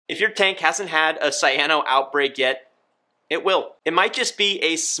If your tank hasn't had a cyano outbreak yet, it will. It might just be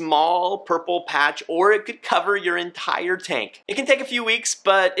a small purple patch, or it could cover your entire tank. It can take a few weeks,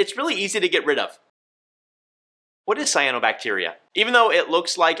 but it's really easy to get rid of. What is cyanobacteria? Even though it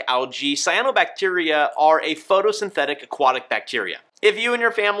looks like algae, cyanobacteria are a photosynthetic aquatic bacteria. If you and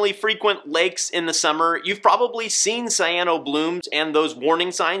your family frequent lakes in the summer, you've probably seen cyano blooms and those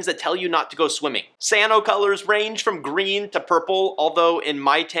warning signs that tell you not to go swimming. Cyano colors range from green to purple, although in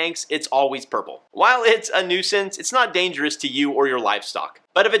my tanks it's always purple. While it's a nuisance, it's not dangerous to you or your livestock.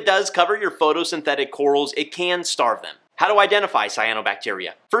 But if it does cover your photosynthetic corals, it can starve them. How to identify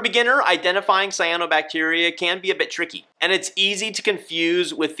cyanobacteria? For a beginner, identifying cyanobacteria can be a bit tricky, and it's easy to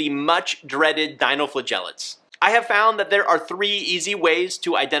confuse with the much dreaded dinoflagellates. I have found that there are 3 easy ways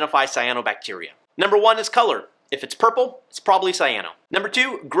to identify cyanobacteria. Number 1 is color. If it's purple, it's probably cyano. Number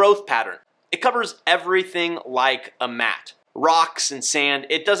 2, growth pattern. It covers everything like a mat. Rocks and sand,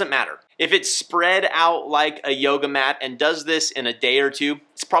 it doesn't matter. If it's spread out like a yoga mat and does this in a day or 2,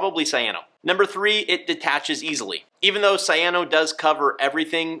 it's probably cyano. Number 3, it detaches easily. Even though cyano does cover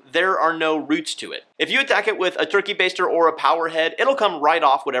everything, there are no roots to it. If you attack it with a turkey baster or a power head, it'll come right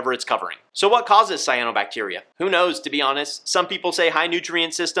off whatever it's covering. So what causes cyanobacteria? Who knows, to be honest. Some people say high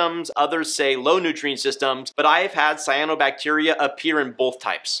nutrient systems, others say low nutrient systems, but I've had cyanobacteria appear in both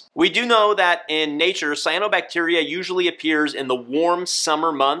types. We do know that in nature, cyanobacteria usually appears in the warm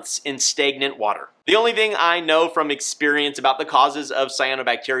summer months in stagnant water. The only thing I know from experience about the causes of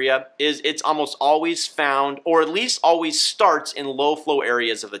cyanobacteria is it's almost always found, or at least always starts, in low flow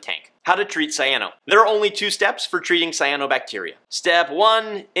areas of the tank. How to treat cyano? There are only 2 steps for treating cyanobacteria. Step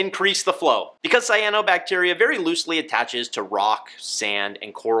 1, increase the flow. Because cyanobacteria very loosely attaches to rock, sand,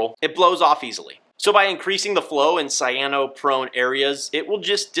 and coral, it blows off easily. So by increasing the flow in cyano-prone areas, it will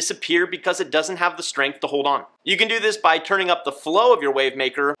just disappear because it doesn't have the strength to hold on. You can do this by turning up the flow of your wave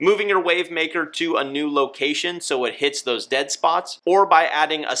maker, moving your wave maker to a new location so it hits those dead spots, or by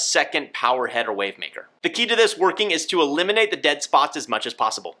adding a second power head or wave maker. The key to this working is to eliminate the dead spots as much as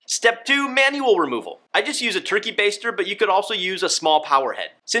possible. Step 2, manual removal. I just use a turkey baster, but you could also use a small power head.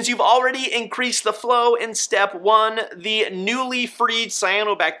 Since you've already increased the flow in step 1, the newly freed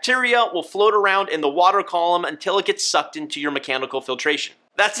cyanobacteria will float around in the water column until it gets sucked into your mechanical filtration.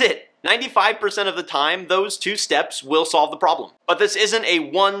 That's it. 95% of the time, those 2 steps will solve the problem. But this isn't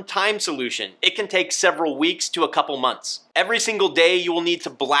a one-time solution. It can take several weeks to a couple months. Every single day, you will need to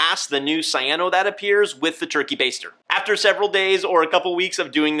blast the new cyano that appears with the turkey baster. After several days or a couple weeks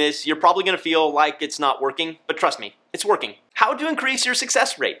of doing this, you're probably going to feel like it's not working, but trust me, it's working. How to increase your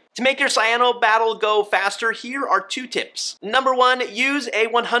success rate? To make your cyano battle go faster, here are 2 tips. Number 1, use a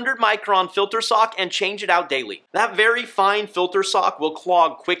 100 micron filter sock and change it out daily. That very fine filter sock will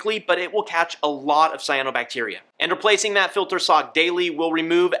clog quickly, but it will catch a lot of cyanobacteria. And replacing that filter sock daily will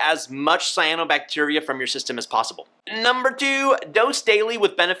remove as much cyanobacteria from your system as possible. Number 2, dose daily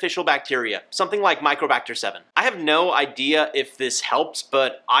with beneficial bacteria, something like Microbacter 7. I have no idea if this helps,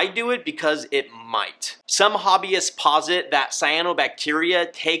 but I do it because it might. Some hobbyists posit that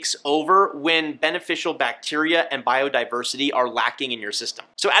cyanobacteria takes over when beneficial bacteria and biodiversity are lacking in your system.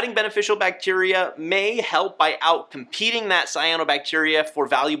 So adding beneficial bacteria may help by outcompeting that cyanobacteria for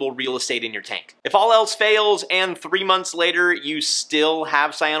valuable real estate in your tank. If all else fails and 3 months later you still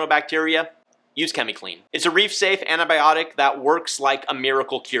have cyanobacteria, use ChemiClean. It's a reef-safe antibiotic that works like a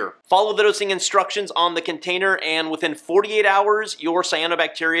miracle cure. Follow the dosing instructions on the container, and within 48 hours, your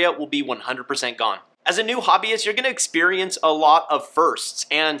cyanobacteria will be 100% gone. As a new hobbyist, you're going to experience a lot of firsts,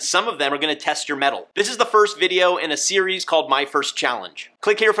 and some of them are going to test your mettle. This is the first video in a series called My First Challenge.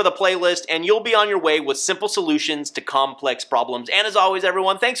 Click here for the playlist, and you'll be on your way with simple solutions to complex problems. And as always,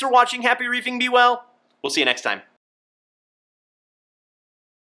 everyone, thanks for watching. Happy reefing, be well. We'll see you next time.